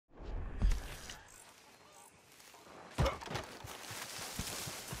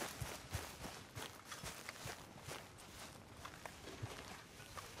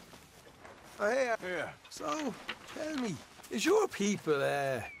Oh, hey, Yeah. so, tell me, is your people,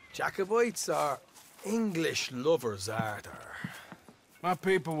 Jacobites or English lovers, art or? My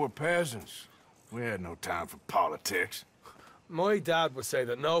people were peasants. We had no time for politics. My dad would say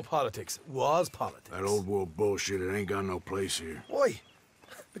that no politics was politics. That old world bullshit, it ain't got no place here. Why?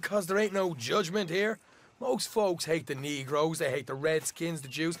 Because there ain't no judgment here. Most folks hate the Negroes, they hate the Redskins, the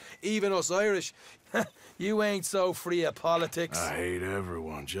Jews, even us Irish. You ain't so free of politics. I hate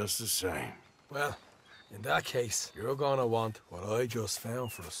everyone just the same. Well, in that case, you're gonna want what I just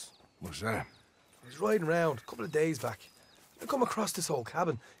found for us. What's that? I was riding around a couple of days back. I come across this old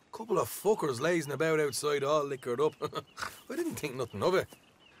cabin. A couple of fuckers lazing about outside all liquored up. I didn't think nothing of it.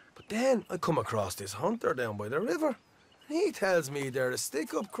 But then I come across this hunter down by the river. He tells me they're a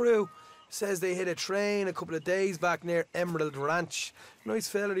stick-up crew. Says they hit a train a couple of days back near Emerald Ranch. Nice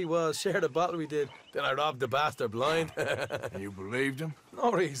fella he was, shared a bottle we did. Then I robbed the bastard blind. You believed him?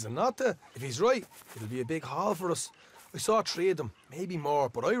 No reason not to. If he's right, it'll be a big haul for us. I saw 3 of them, maybe more,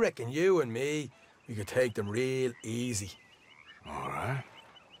 but I reckon you and me, we could take them real easy. All right.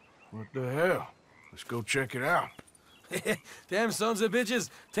 What the hell? Let's go check it out. Them sons of bitches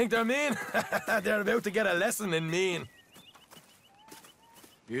think they're mean. They're about to get a lesson in mean.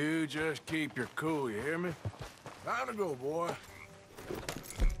 You just keep your cool, you hear me? Time to go, boy.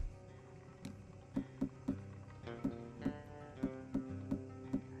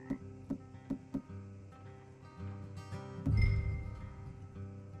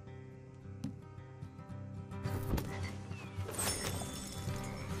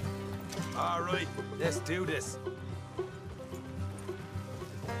 All right, let's do this.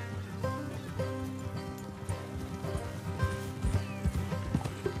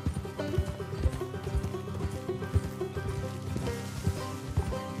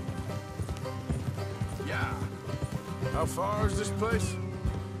 Yeah. How far is this place?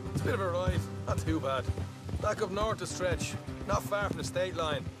 It's a bit of a ride, not too bad. Back up north a stretch, not far from the state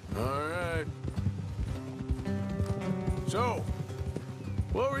line. All right. So,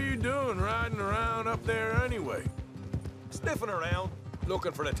 what were you doing riding around up there anyway? Sniffing around,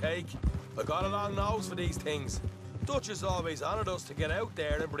 looking for the take. I got a long nose for these things. Dutch has always honoured us to get out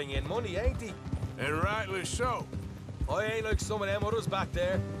there and bring in money, ain't he? And rightly so. I ain't like some of them others back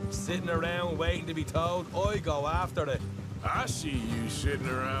there, sitting around waiting to be told. I go after it. I see you sitting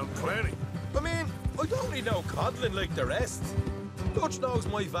around plenty. I mean, I don't need no coddling like the rest. Dutch knows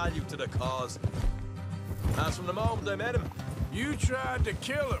my value to the cause. As from the moment I met him, You tried to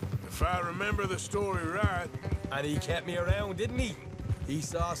kill him, if I remember the story right. and he kept me around, didn't he? He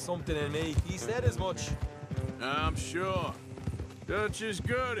saw something in me. He said as much. I'm sure. Dutch is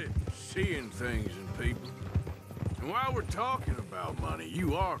good at seeing things in people. And while we're talking about money,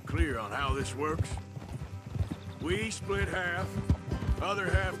 you are clear on how this works? We split half, other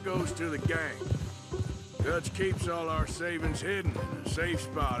half goes to the gang. Dutch keeps all our savings hidden in a safe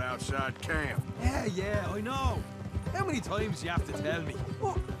spot outside camp. Yeah, I know. How many times do you have to tell me?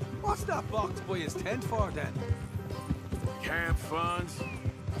 What's that box by his tent for, then? Camp funds,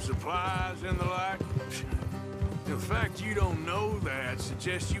 supplies, and the like. The fact you don't know that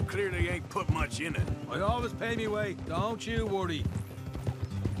suggests you clearly ain't put much in it. I always pay me way. Don't you worry.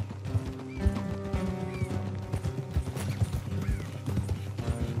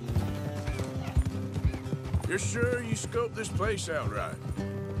 You're sure you scoped this place out right?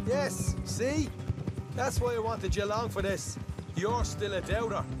 Yes, see? That's why I wanted you along for this. You're still a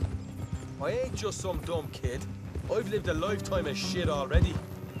doubter. I ain't just some dumb kid. I've lived a lifetime of shit already.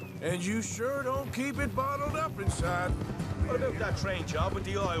 And you sure don't keep it bottled up inside. What about that train job with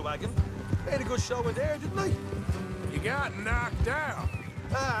the oil wagon? Made a good show in there, didn't I? You got knocked out.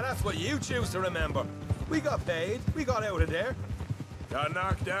 Ah, that's what you choose to remember. We got paid. We got out of there. Got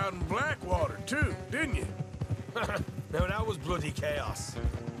knocked out in Blackwater, too, didn't you? Now that was bloody chaos.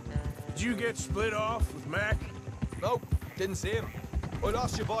 Did you get split off with Mac? Nope, didn't see him. I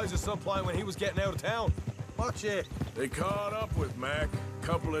lost your boys at some point when he was getting out of town. Watch it. They caught up with Mac a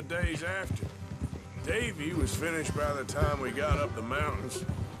couple of days after. Davy was finished by the time we got up the mountains.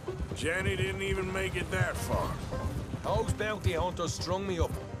 Jenny didn't even make it that far. Those bounty hunters strung me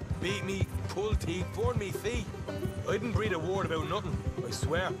up, beat me, pulled teeth, burned me feet. I didn't breathe a word about nothing, I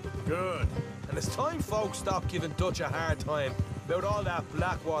swear. Good. And it's time folks stop giving Dutch a hard time about all that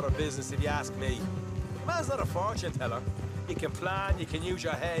Blackwater business, if you ask me. The man's not a fortune teller. You can plan, you can use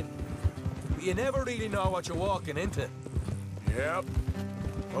your head, but you never really know what you're walking into. Yep.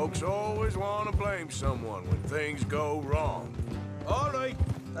 Folks always want to blame someone when things go wrong. All right,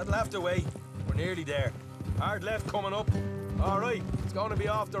 that'll have to wait. We're nearly there. Hard left coming up. All right, it's going to be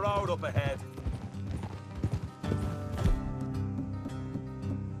off the road up ahead.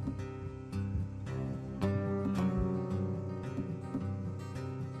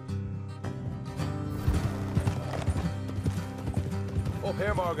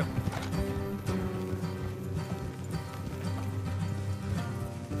 Here, Morgan.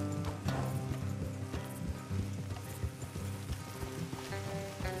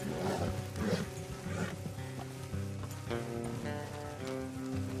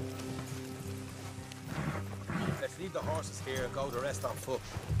 Let's leave the horses here and go the rest on foot.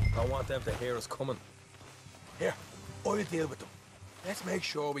 Don't want them to hear us coming. Here, I'll deal with them. Let's make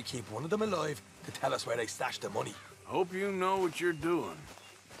sure we keep one of them alive to tell us where they stashed the money. Hope you know what you're doing.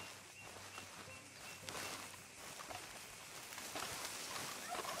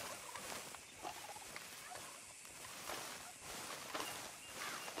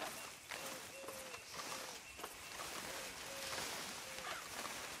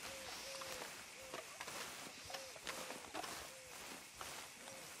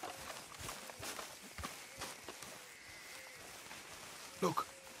 Look,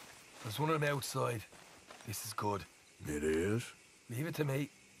 there's one on the outside. This is good. It is? Leave it to me.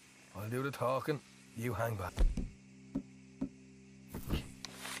 I'll do the talking. You hang back.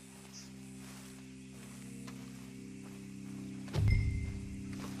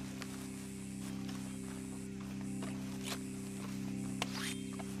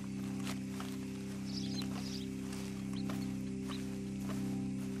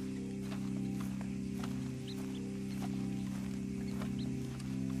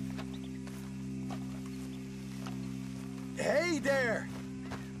 Hey there!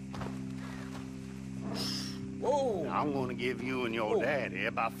 Whoa! I'm gonna give you and your daddy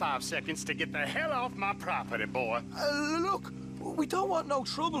about 5 seconds to get the hell off my property, boy. Look, we don't want no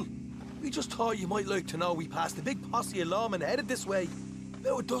trouble. We just thought you might like to know we passed a big posse of lawmen headed this way.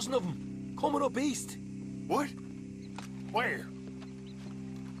 About a dozen of them, coming up east. What? Where?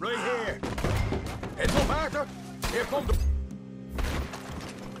 Right here. Heads up, Arthur. Here come the...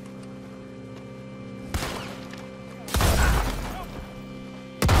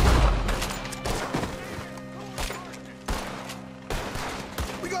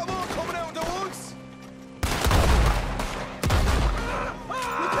 We got more coming out of the woods.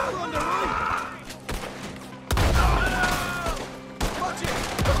 Look out on the right. Watch it.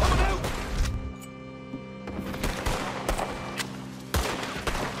 They're coming out.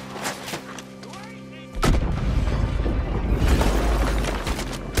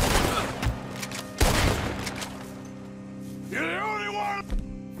 You're the only one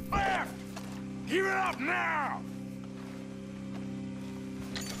left! Give it up now!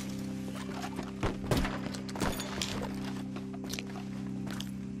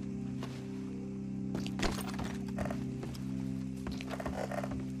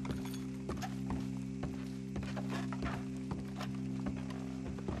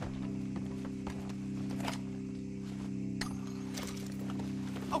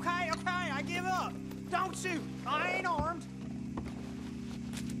 Okay, I give up. Don't shoot. I ain't armed.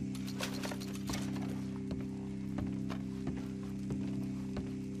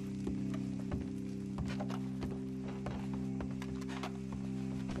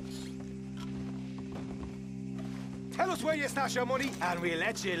 Tell us where you stash your money, and we'll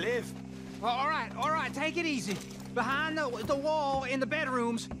let you live. Well, all right, take it easy. Behind the wall in the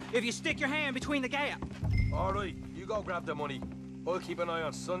bedrooms, if you stick your hand between the gap. All right, you go grab the money. I'll keep an eye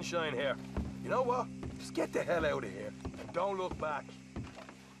on Sunshine here. You know what? Just get the hell out of here, and don't look back.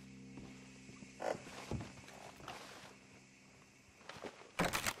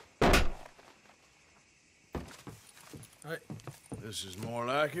 Right. This is more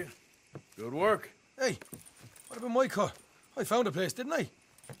like it. Good work. Hey, what about my cut? I found a place, didn't I?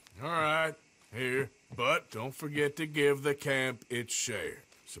 All right, here. But don't forget to give the camp its share.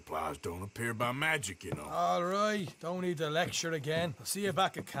 Supplies don't appear by magic, you know. All right, don't need to lecture again. I'll see you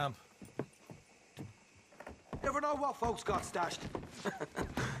back at camp. Never know what folks got stashed.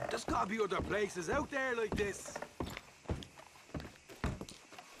 There's gotta be other places out there like this.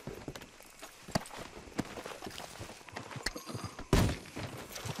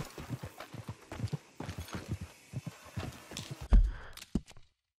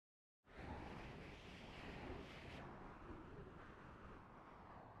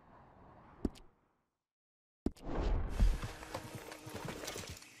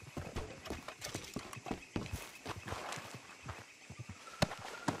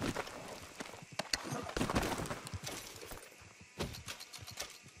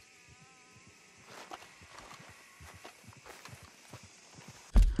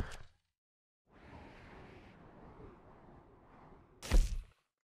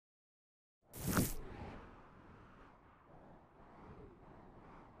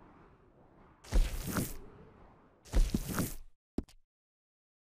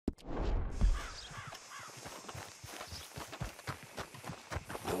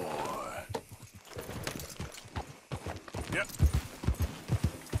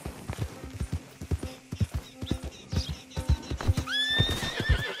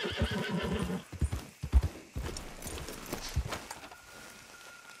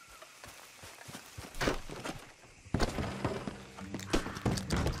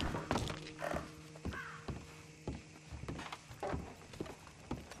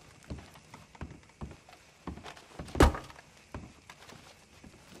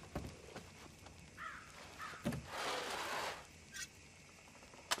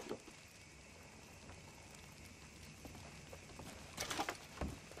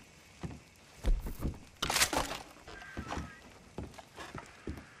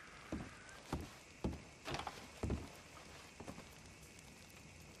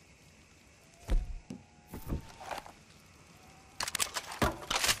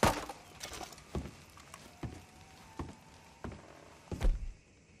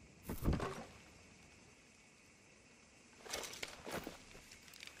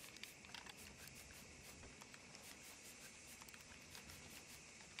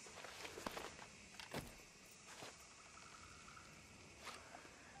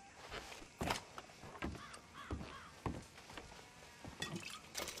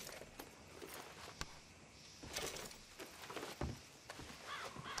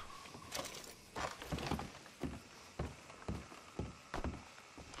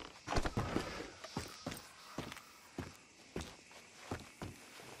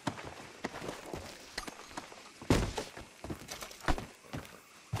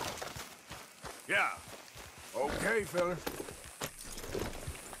 Yeah. Okay, fella.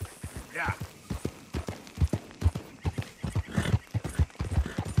 Yeah.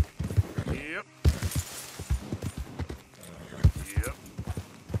 Yep. Yep.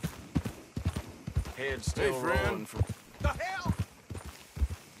 Head still friend. rolling from... The hell?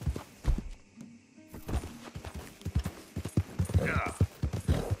 Yeah.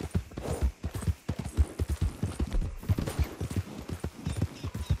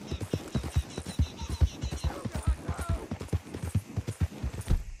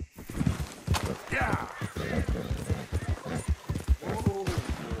 Yeah.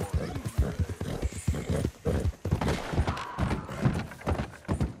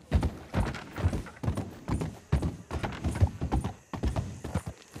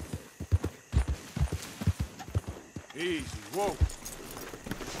 Easy, whoa.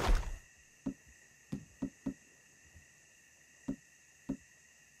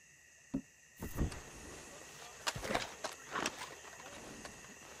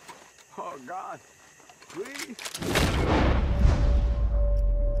 Oh, God. Please.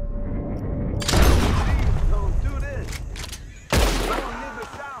 Don't do this. Don't leave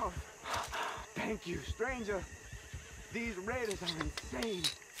us down. Thank you, stranger. These raiders are insane.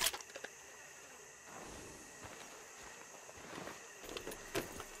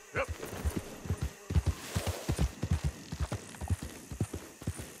 Yep.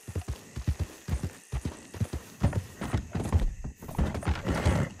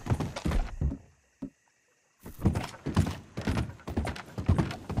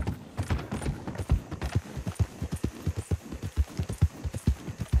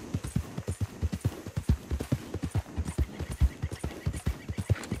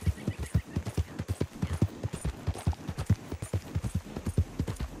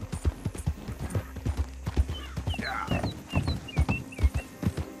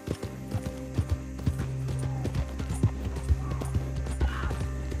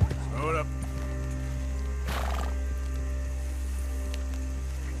 Hold up.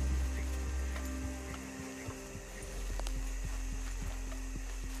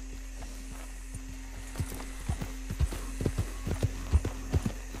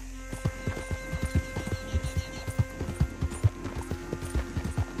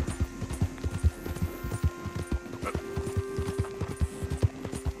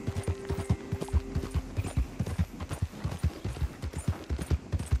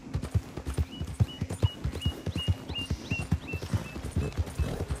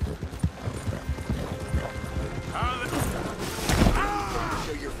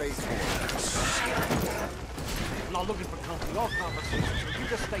 Show your face for I'm not looking for company or conversation, so you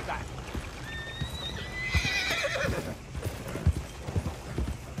just stay back.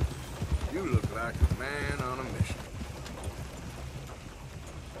 You look like a man on a mission.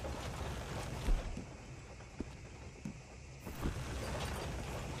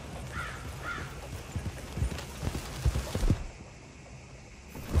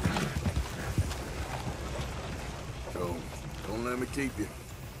 So, don't let me keep you.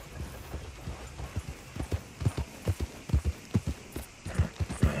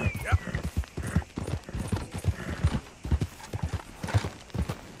 Yep.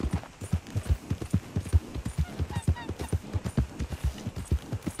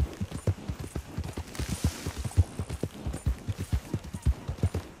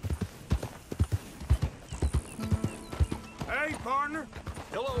 Hey, partner.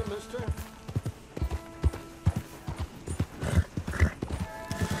 Hello, mister.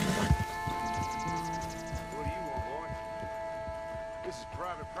 What do you want, boy? This is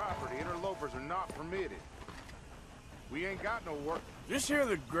private property. Interlopers are not permitted. We ain't got no work. This here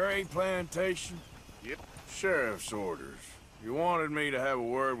the Gray Plantation? Yep. Sheriff's orders. You wanted me to have a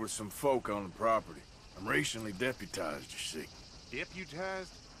word with some folk on the property. I'm recently deputized, you see.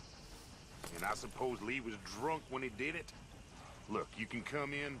 Deputized? And I suppose Lee was drunk when he did it? Look, you can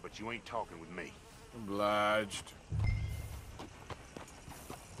come in, but you ain't talking with me. Obliged.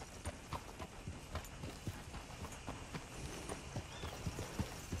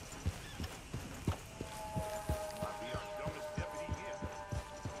 Might be our dumbest deputy yet.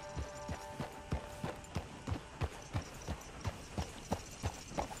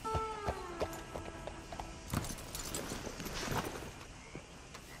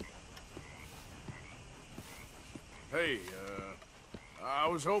 Hey, I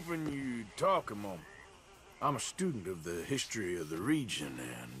was hoping you'd talk a moment. I'm a student of the history of the region,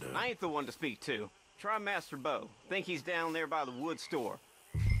 and, I ain't the one to speak to. Try Master Bo. Think he's down there by the wood store.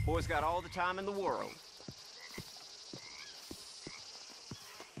 Boy's got all the time in the world.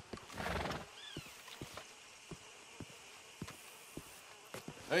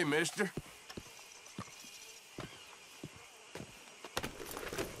 Hey, mister.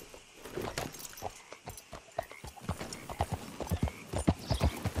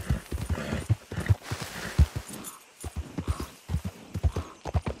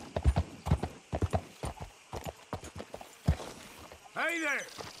 Hey there!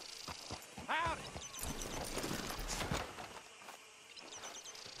 Howdy.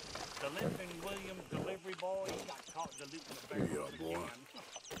 The limping William delivery boy, he got caught diluting the barrel. Here you are, boy.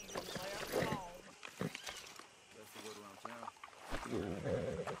 He didn't last long. That's the word around town.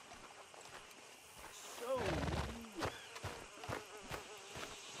 So,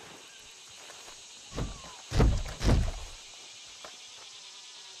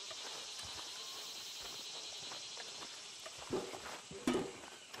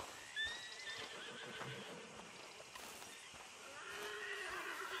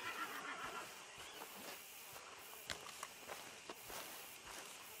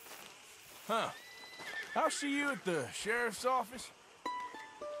 Huh. I'll see you at the sheriff's office.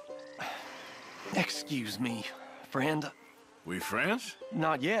 Excuse me, friend. We friends?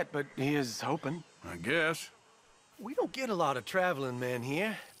 Not yet, but he is hoping. I guess. We don't get a lot of traveling men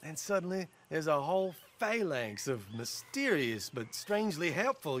here, and suddenly there's a whole phalanx of mysterious but strangely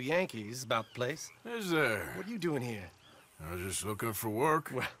helpful Yankees about the place. Is there? What are you doing here? I was just looking for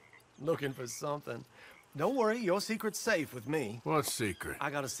work. Well, looking for something. Don't worry, your secret's safe with me. What secret? I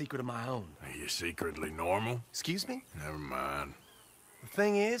got a secret of my own. Are you secretly normal? Excuse me? Never mind. The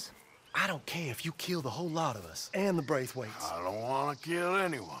thing is, I don't care if you kill the whole lot of us and the Braithwaites. I don't want to kill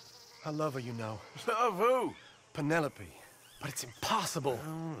anyone. I love her, you know. Love who? Penelope. But it's impossible.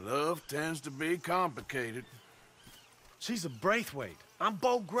 Well, love tends to be complicated. She's a Braithwaite. I'm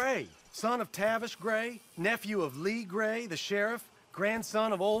Beau Gray, son of Tavish Gray, nephew of Lee Gray, the sheriff,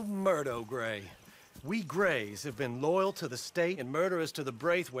 grandson of old Murdo Gray. We Grays have been loyal to the state and murderous to the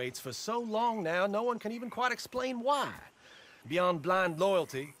Braithwaites for so long now, no one can even quite explain why. Beyond blind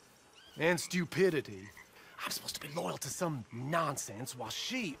loyalty and stupidity, I'm supposed to be loyal to some nonsense while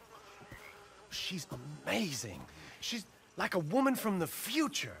she's amazing. She's like a woman from the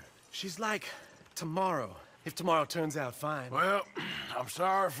future. She's like tomorrow, if tomorrow turns out fine. Well, I'm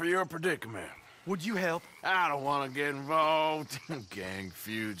sorry for your predicament. Would you help? I don't want to get involved in gang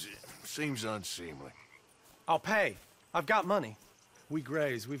feuds. Seems unseemly. I'll pay. I've got money. We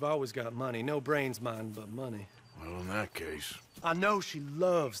Grays, we've always got money. No brains, mind, but money. Well, in that case... I know she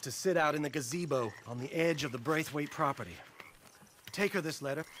loves to sit out in the gazebo on the edge of the Braithwaite property. Take her this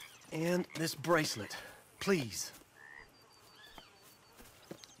letter and this bracelet, please.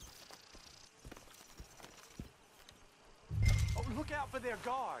 Oh, look out for their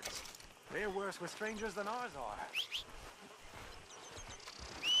guards. They're worse with strangers than ours are.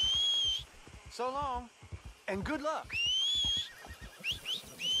 So long, and good luck.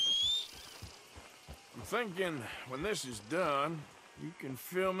 I'm thinking when this is done, you can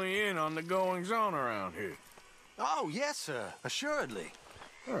fill me in on the goings-on around here. Oh, yes, sir. Assuredly.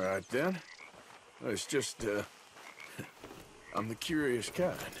 All right, then. It's just, I'm the curious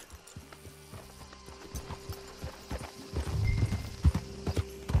kind.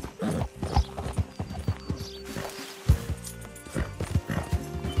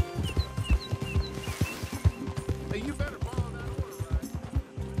 You better follow that order,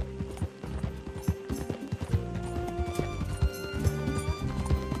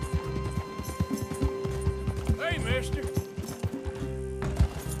 right? Hey, mister.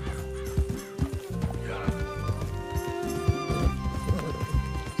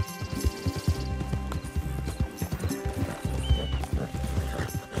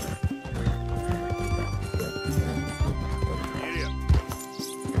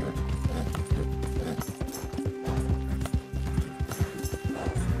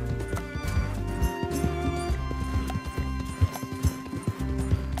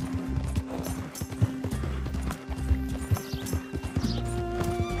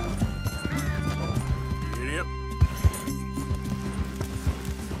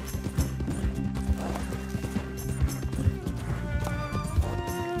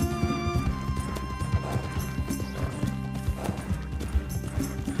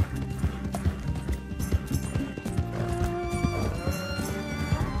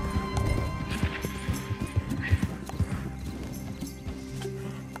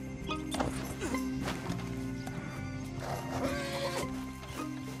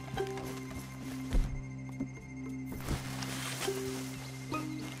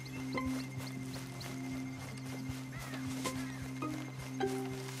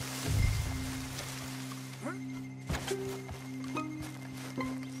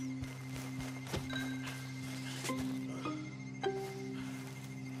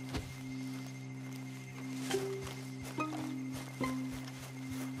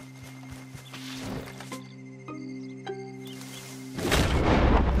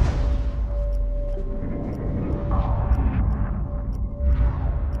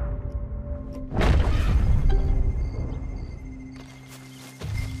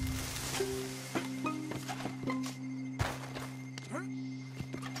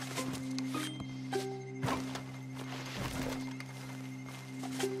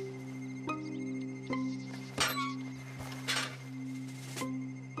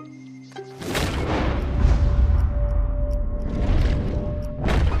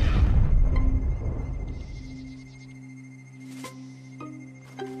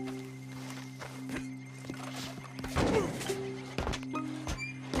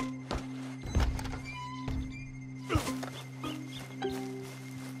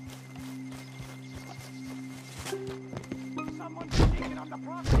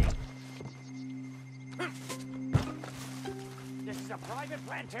 This is a private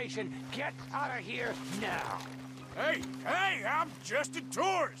plantation. Get out of here now. Hey, I'm just a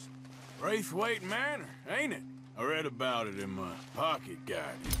tourist. Braithwaite Manor, ain't it? I read about it in my pocket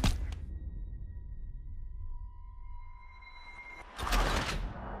guide.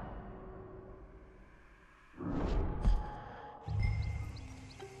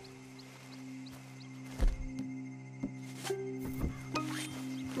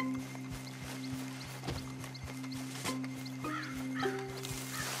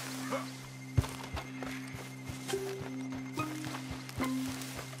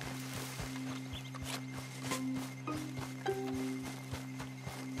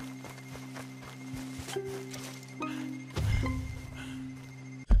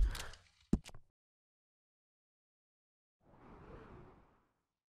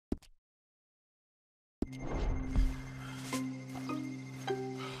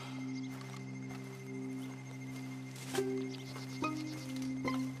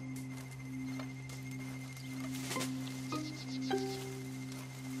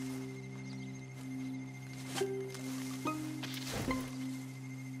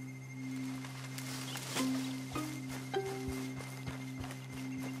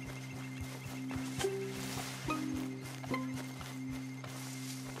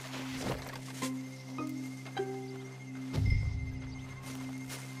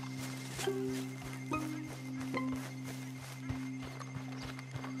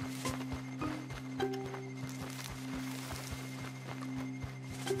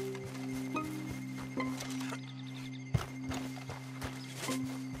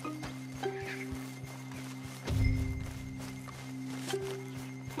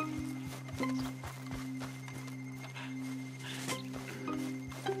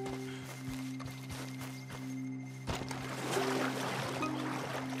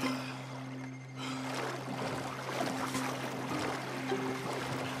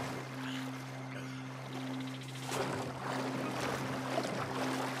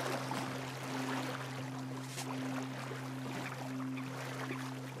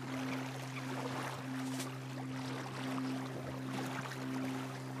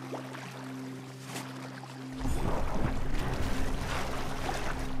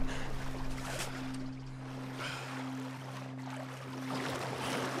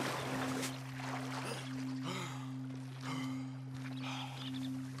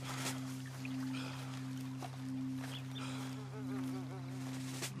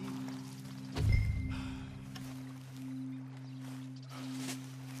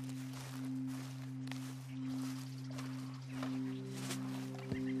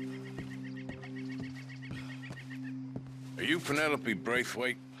 Are you Penelope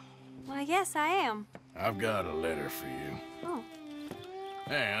Braithwaite? Why, yes, I am. I've got a letter for you. Oh.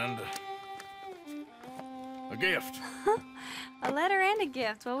 And a gift. A letter and a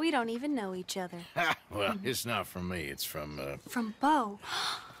gift. Well, we don't even know each other. Well, it's not from me. It's from, From Beau.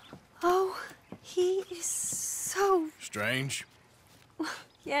 Oh, he is so... Strange?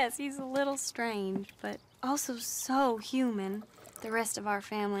 Yes, he's a little strange, but also so human. The rest of our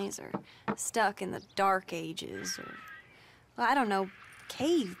families are stuck in the Dark Ages, or, well, I don't know,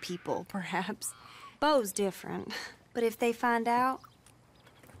 cave people, perhaps. Beau's different. But if they find out,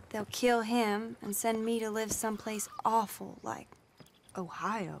 they'll kill him and send me to live someplace awful like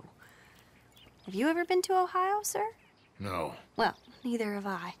Ohio. Have you ever been to Ohio, sir? No. Well, neither have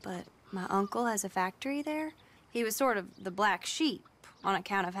I, but my uncle has a factory there. He was sort of the black sheep on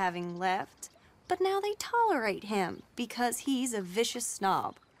account of having left, but now they tolerate him because he's a vicious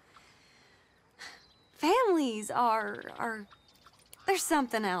snob. Families are there's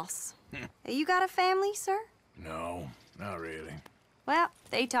something else. You got a family, sir? No, not really. Well,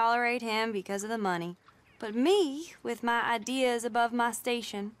 they tolerate him because of the money. But me, with my ideas above my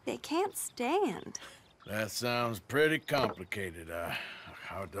station, they can't stand. That sounds pretty complicated. I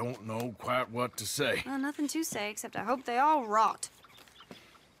don't know quite what to say. Well, nothing to say, except I hope they all rot.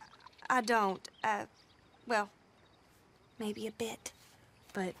 I don't, well, maybe a bit.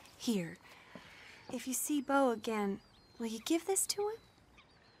 But here, if you see Beau again, will you give this to him?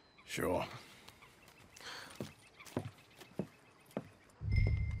 Sure.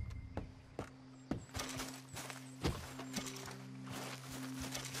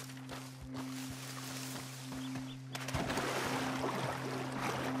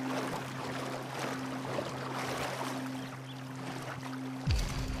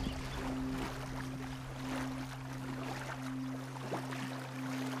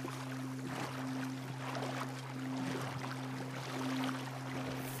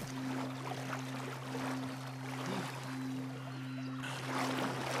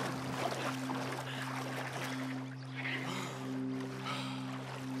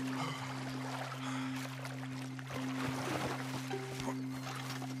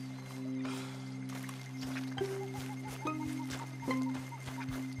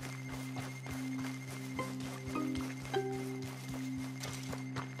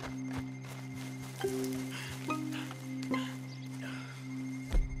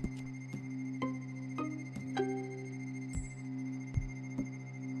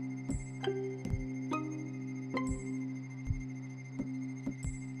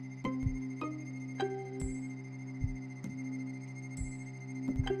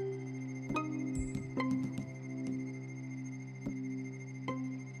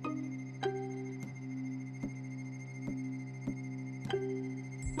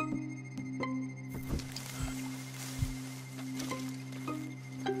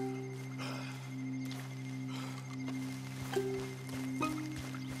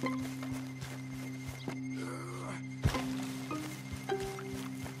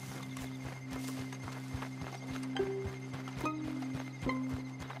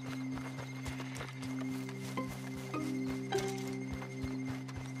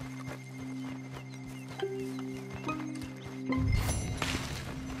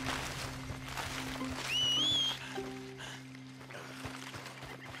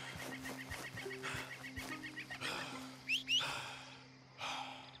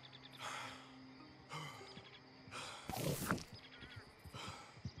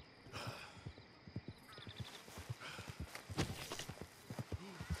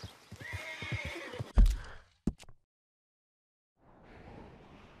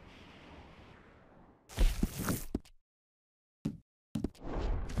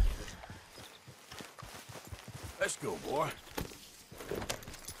 Let's go, boy.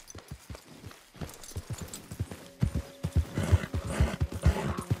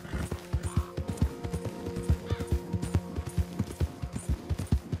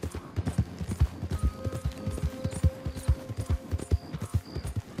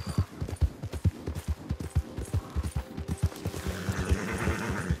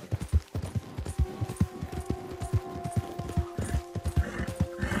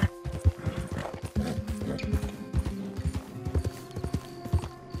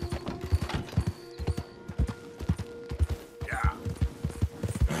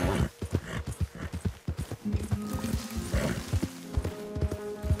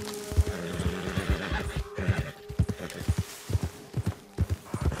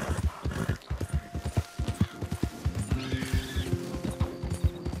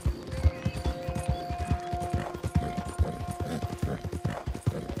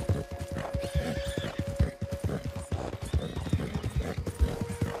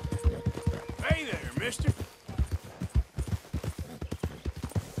 Mister?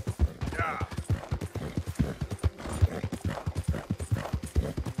 Yeah.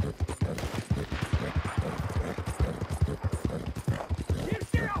 You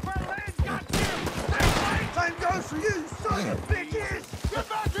get off our land, goddamn! Same goes for you, son of bitches! Get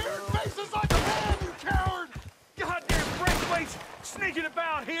back here and face us like a man, you coward! Goddamn Braithwaite's sneaking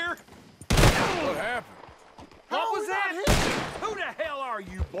about here! What happened? What was that? Who the hell are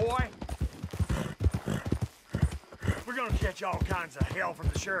you, boy? We're gonna catch all kinds of hell from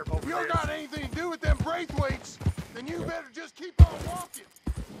the sheriff over If you there. don't got anything to do with them Braithwaites, then you better just keep on walking.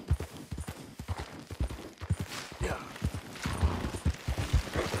 Yeah.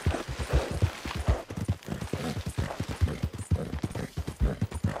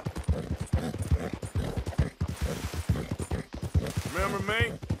 Remember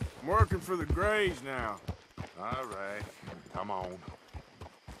me? I'm working for the Grays now. All right, come on.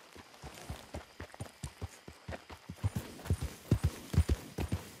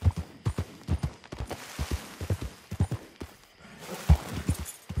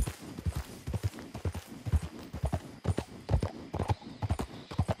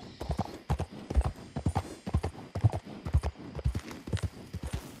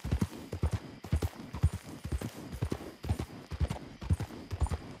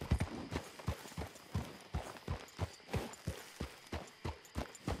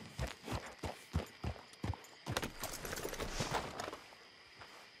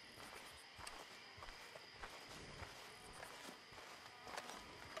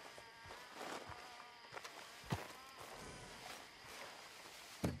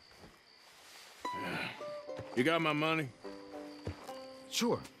 You got my money?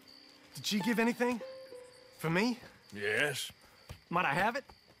 Sure. Did she give anything? For me? Yes. Might I have it?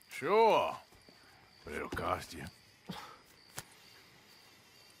 Sure. But it'll cost you.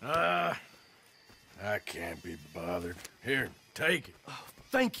 I can't be bothered. Here, take it. Oh,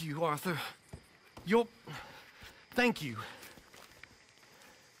 thank you, Arthur. Thank you.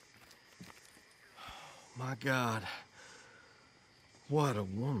 My God. What a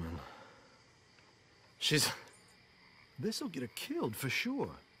woman. This'll get her killed for sure.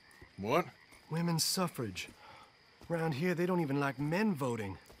 What? Women's suffrage. Around here, they don't even like men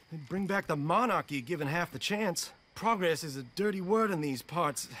voting. They'd bring back the monarchy given half the chance. Progress is a dirty word in these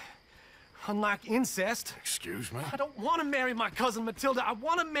parts. Unlike incest. Excuse me? I don't want to marry my cousin Matilda. I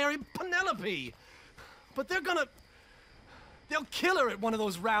want to marry Penelope. But they'll kill her at one of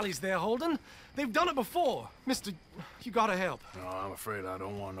those rallies they're holding. They've done it before. Mister, you gotta help. No, I'm afraid I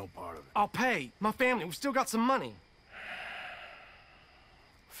don't want no part of it. I'll pay. My family, we've still got some money.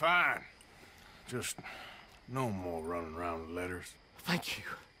 Fine. Just no more running around with letters. Thank you.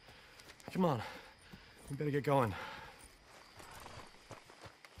 Come on. We better get going.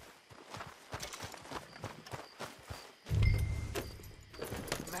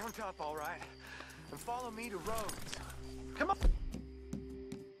 Mount up, all right, and follow me to Rhodes. Come on.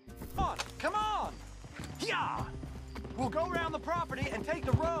 Come on! Yeah! We'll go around the property and take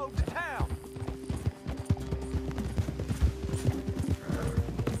the road to town.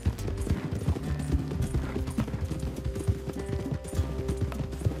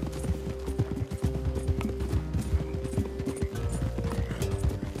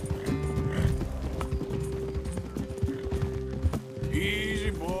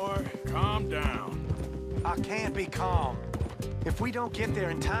 Easy, boy. Calm down. I can't be calm. If we don't get there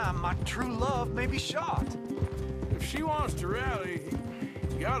in time, my true love may be shot. If she wants to rally,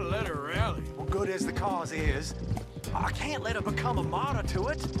 you gotta let her rally. Well, good as the cause is, I can't let her become a martyr to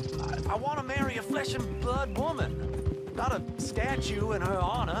it. I want to marry a flesh and blood woman, not a statue in her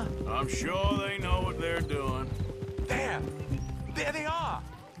honor. I'm sure they know what they're doing. There! There they are!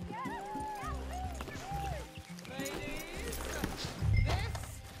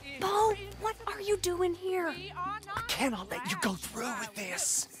 Bo, what are you doing here? I cannot let you go through with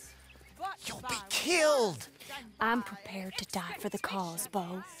this. You'll be killed. I'm prepared to die for the cause,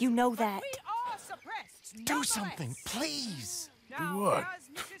 Bo. You know that. Do something, please. Do what?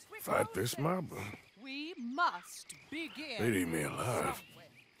 Fight this mob? We must begin. They'd eat me alive.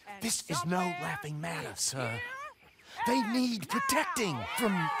 This is no laughing matter, sir. They need protecting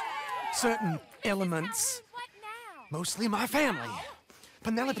from certain elements. Mostly my family.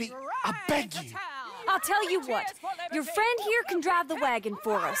 Penelope, I beg you. I'll tell you what. Your friend here can drive the wagon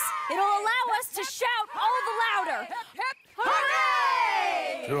for us. It'll allow us to shout all the louder.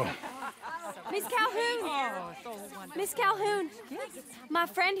 Hooray! Sure. Miss Calhoun! Miss Calhoun! My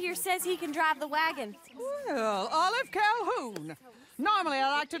friend here says he can drive the wagon. Well, Olive Calhoun. Normally I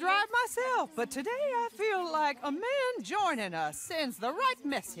like to drive myself, but today I feel like a man joining us sends the right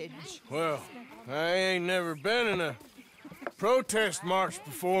message. Well, I ain't never been in a protest march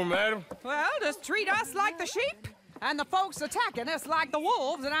before, madam. Well, just treat us like the sheep, and the folks attacking us like the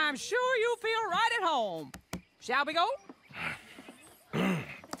wolves, and I'm sure you'll feel right at home. Shall we go?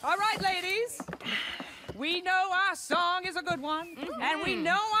 All right, ladies. We know our song is a good one, and we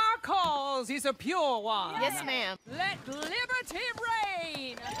know our cause is a pure one. Yes, ma'am. Let liberty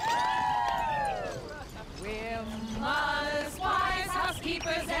reign. We're mothers, wives,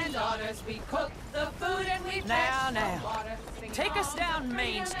 housekeepers, and daughters. We cook the food and we fetch the water. Take us down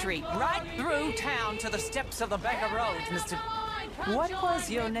Main Street, right through town to the steps of the Beggar Road, Mr. What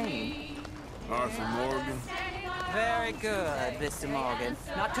was your name? Arthur Morgan. Very good, Mr. Morgan.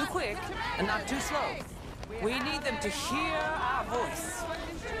 Not too quick and not too slow. We need them to hear our voice.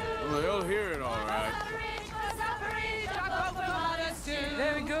 Well, they'll hear it all right.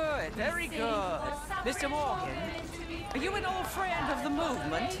 Very good, very good. Mr. Morgan, are you an old friend of the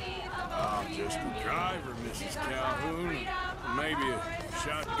movement? I'm just a driver, Mrs. Calhoun. Maybe a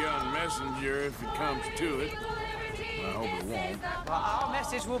shotgun messenger if it comes to it. I hope it won't. Well, our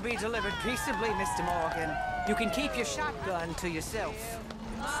message will be delivered peaceably, Mr. Morgan. You can keep your shotgun to yourself.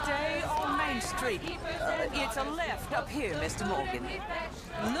 Stay on Main Street. It's a left up here, Mr. Morgan.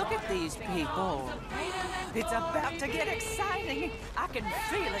 Look at these people. It's about to get exciting. I can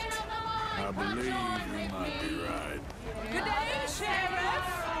feel it. I believe you might be right. Good day, Sheriff.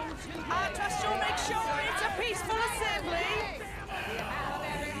 I trust you'll make sure it's a peaceful assembly.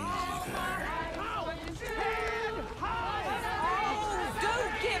 Oh, do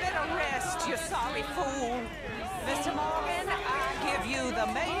give it a rest, you sorry fool. Mr. Morgan, I give you the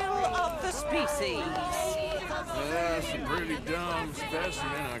male of the species. That's a pretty dumb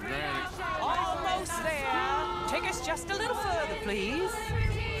specimen, I grant it. Almost there. Take us just a little further, please.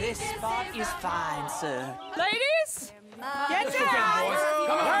 This spot is fine, sir. Ladies, get down!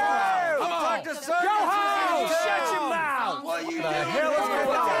 Come on! Come on! Go home! Shut your mouth! What are you doing? The hell is going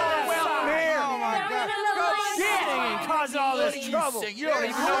on? Well, here! Oh my God! Go sitting and cause all this trouble. You don't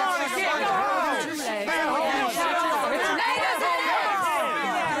even know what you're getting.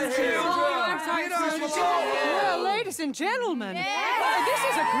 Well, ladies and gentlemen, this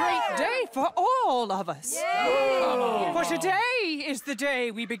is a great day for all of us. For today is the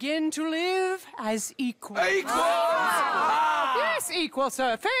day we begin to live as equals. Equals? Yes, equal,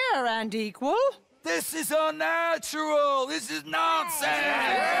 sir. Fair and equal. This is unnatural. This is nonsense.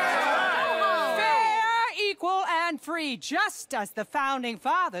 Fair, equal, and free, just as the Founding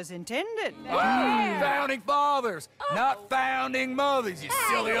Fathers intended. Founding Fathers, not founding mothers, you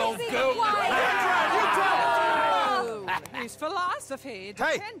silly old goat. Is philosophy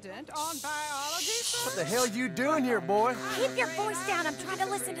dependent on biology? What the hell you doing here, boy? Keep your voice down. I'm trying to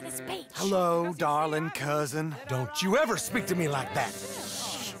listen to the speech. Hello, darling cousin. Don't you ever speak to me like that.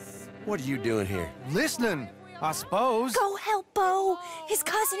 What are you doing here? Listening, I suppose. Go help Bo. His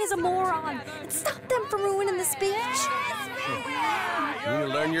cousin is a moron. And stop them from ruining the speech. You need to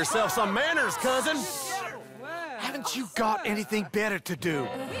learn yourself some manners, cousin. Haven't you got anything better to do?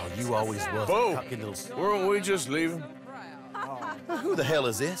 Oh, you always was. Bo, weren't we just leaving? Who the hell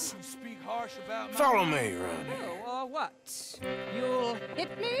is this? Follow me, Ronnie. What? You'll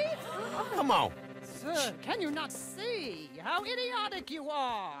hit me? Come on. Sir, can you not see how idiotic you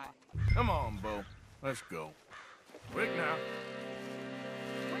are? Come on, Bo. Let's go. Quick now.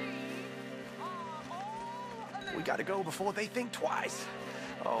 We gotta go before they think twice.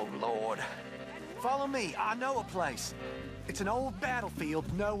 Oh, Lord. Follow me. I know a place. It's an old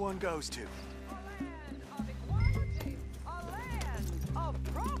battlefield no one goes to. A land of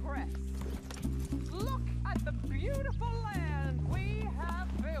progress. Look at the beautiful land we have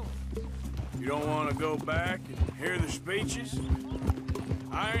built. You don't want to go back and hear the speeches?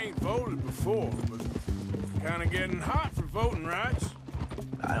 I ain't voted before, but kind of getting hot for voting rights.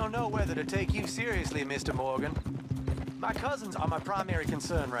 I don't know whether to take you seriously, Mr. Morgan. My cousins are my primary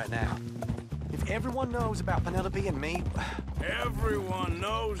concern right now. If everyone knows about Penelope and me... Everyone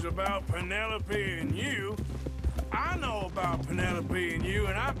knows about Penelope and you. I know about Penelope and you,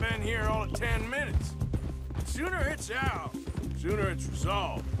 and I've been here all of 10 minutes. Sooner it's out, sooner it's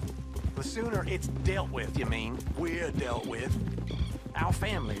resolved. The sooner it's dealt with, you mean? We're dealt with. Our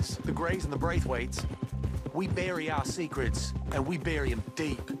families, the Greys and the Braithwaites, we bury our secrets, and we bury them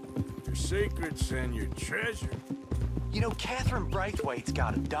deep. Your secrets and your treasure. You know, Catherine Braithwaite's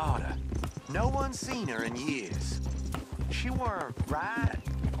got a daughter. No one's seen her in years. She weren't right,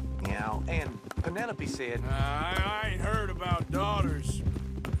 you know, and Penelope said... I ain't heard about daughters.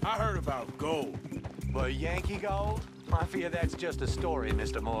 I heard about gold. Well, Yankee gold? I fear that's just a story,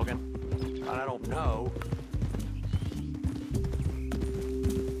 Mr. Morgan. And I don't know.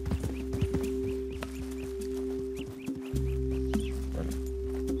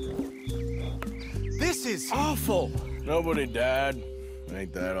 This is awful. Nobody died.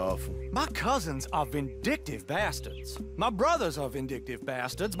 Ain't that awful? My cousins are vindictive bastards. My brothers are vindictive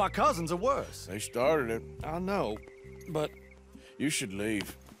bastards. My cousins are worse. They started it. I know, but... You should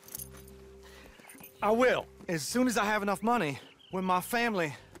leave. I will, as soon as I have enough money. When my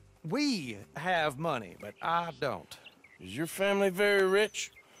family... We have money, but I don't. Is your family very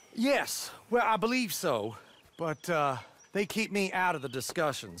rich? Yes, well, I believe so. But, they keep me out of the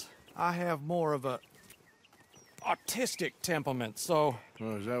discussions. I have more of a... artistic temperament, so...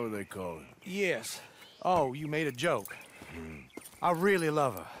 Oh, is that what they call it? Yes. Oh, you made a joke. I really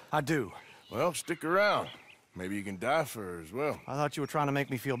love her. I do. Well, stick around. Maybe you can die for her as well. I thought you were trying to make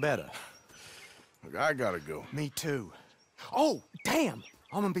me feel better. Look, I gotta go. Me too. Oh, damn!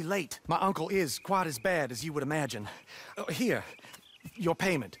 I'm gonna be late. My uncle is quite as bad as you would imagine. Here, your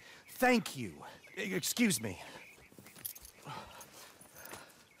payment. Thank you. Excuse me.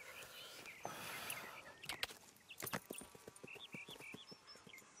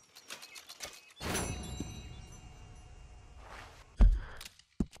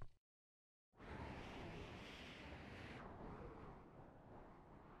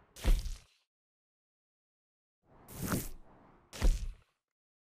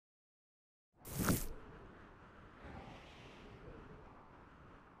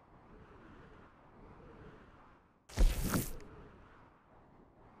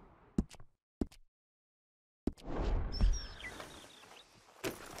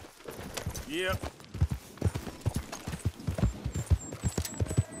 Yep.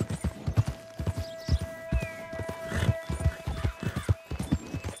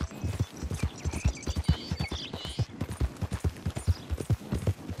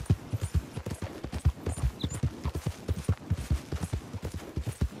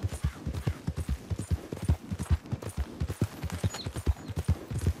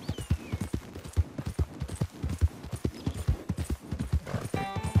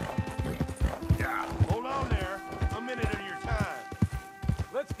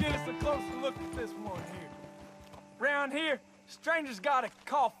 Around here, strangers gotta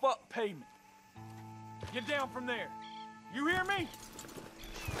cough up payment. Get down from there. You hear me?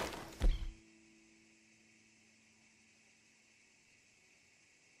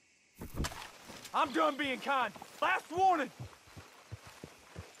 I'm done being kind. Last warning.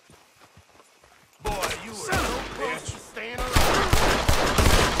 Boy, you were so close to staying alive.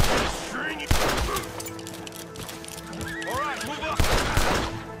 All right, move up.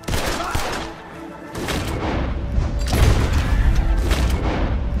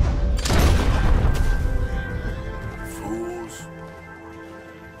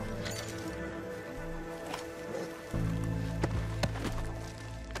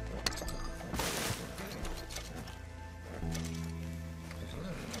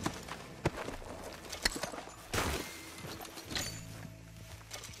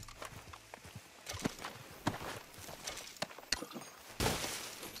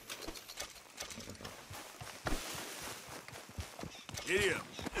 Giddy up.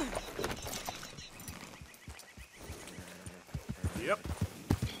 Yep.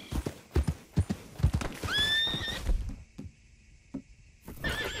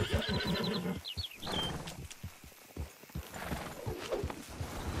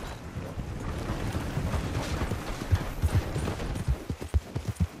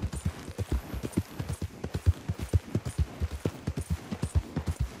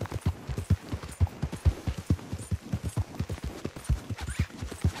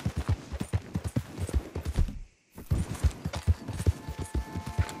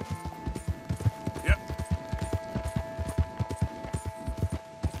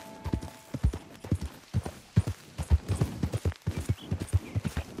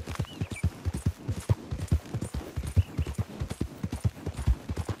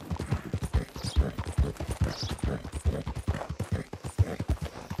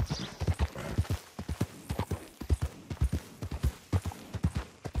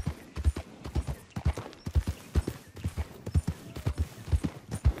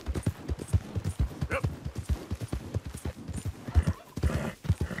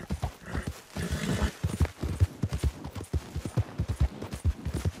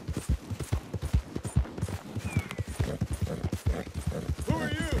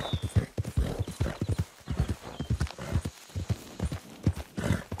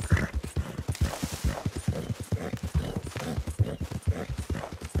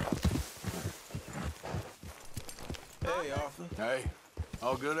 Hey, Arthur. Hey.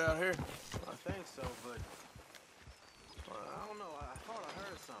 All good out here? I think so, but... Well, I don't know. I thought I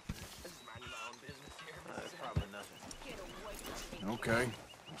heard something. I just mind my own business here. That's probably nothing. Okay.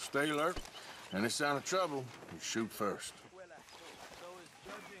 Well, stay alert. Any sign of trouble, you shoot first. So is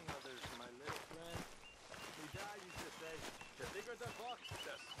judging others, my little friend. My dad used to say, the bigger the box,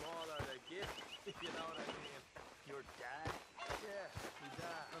 the smaller the gift. You know what I mean?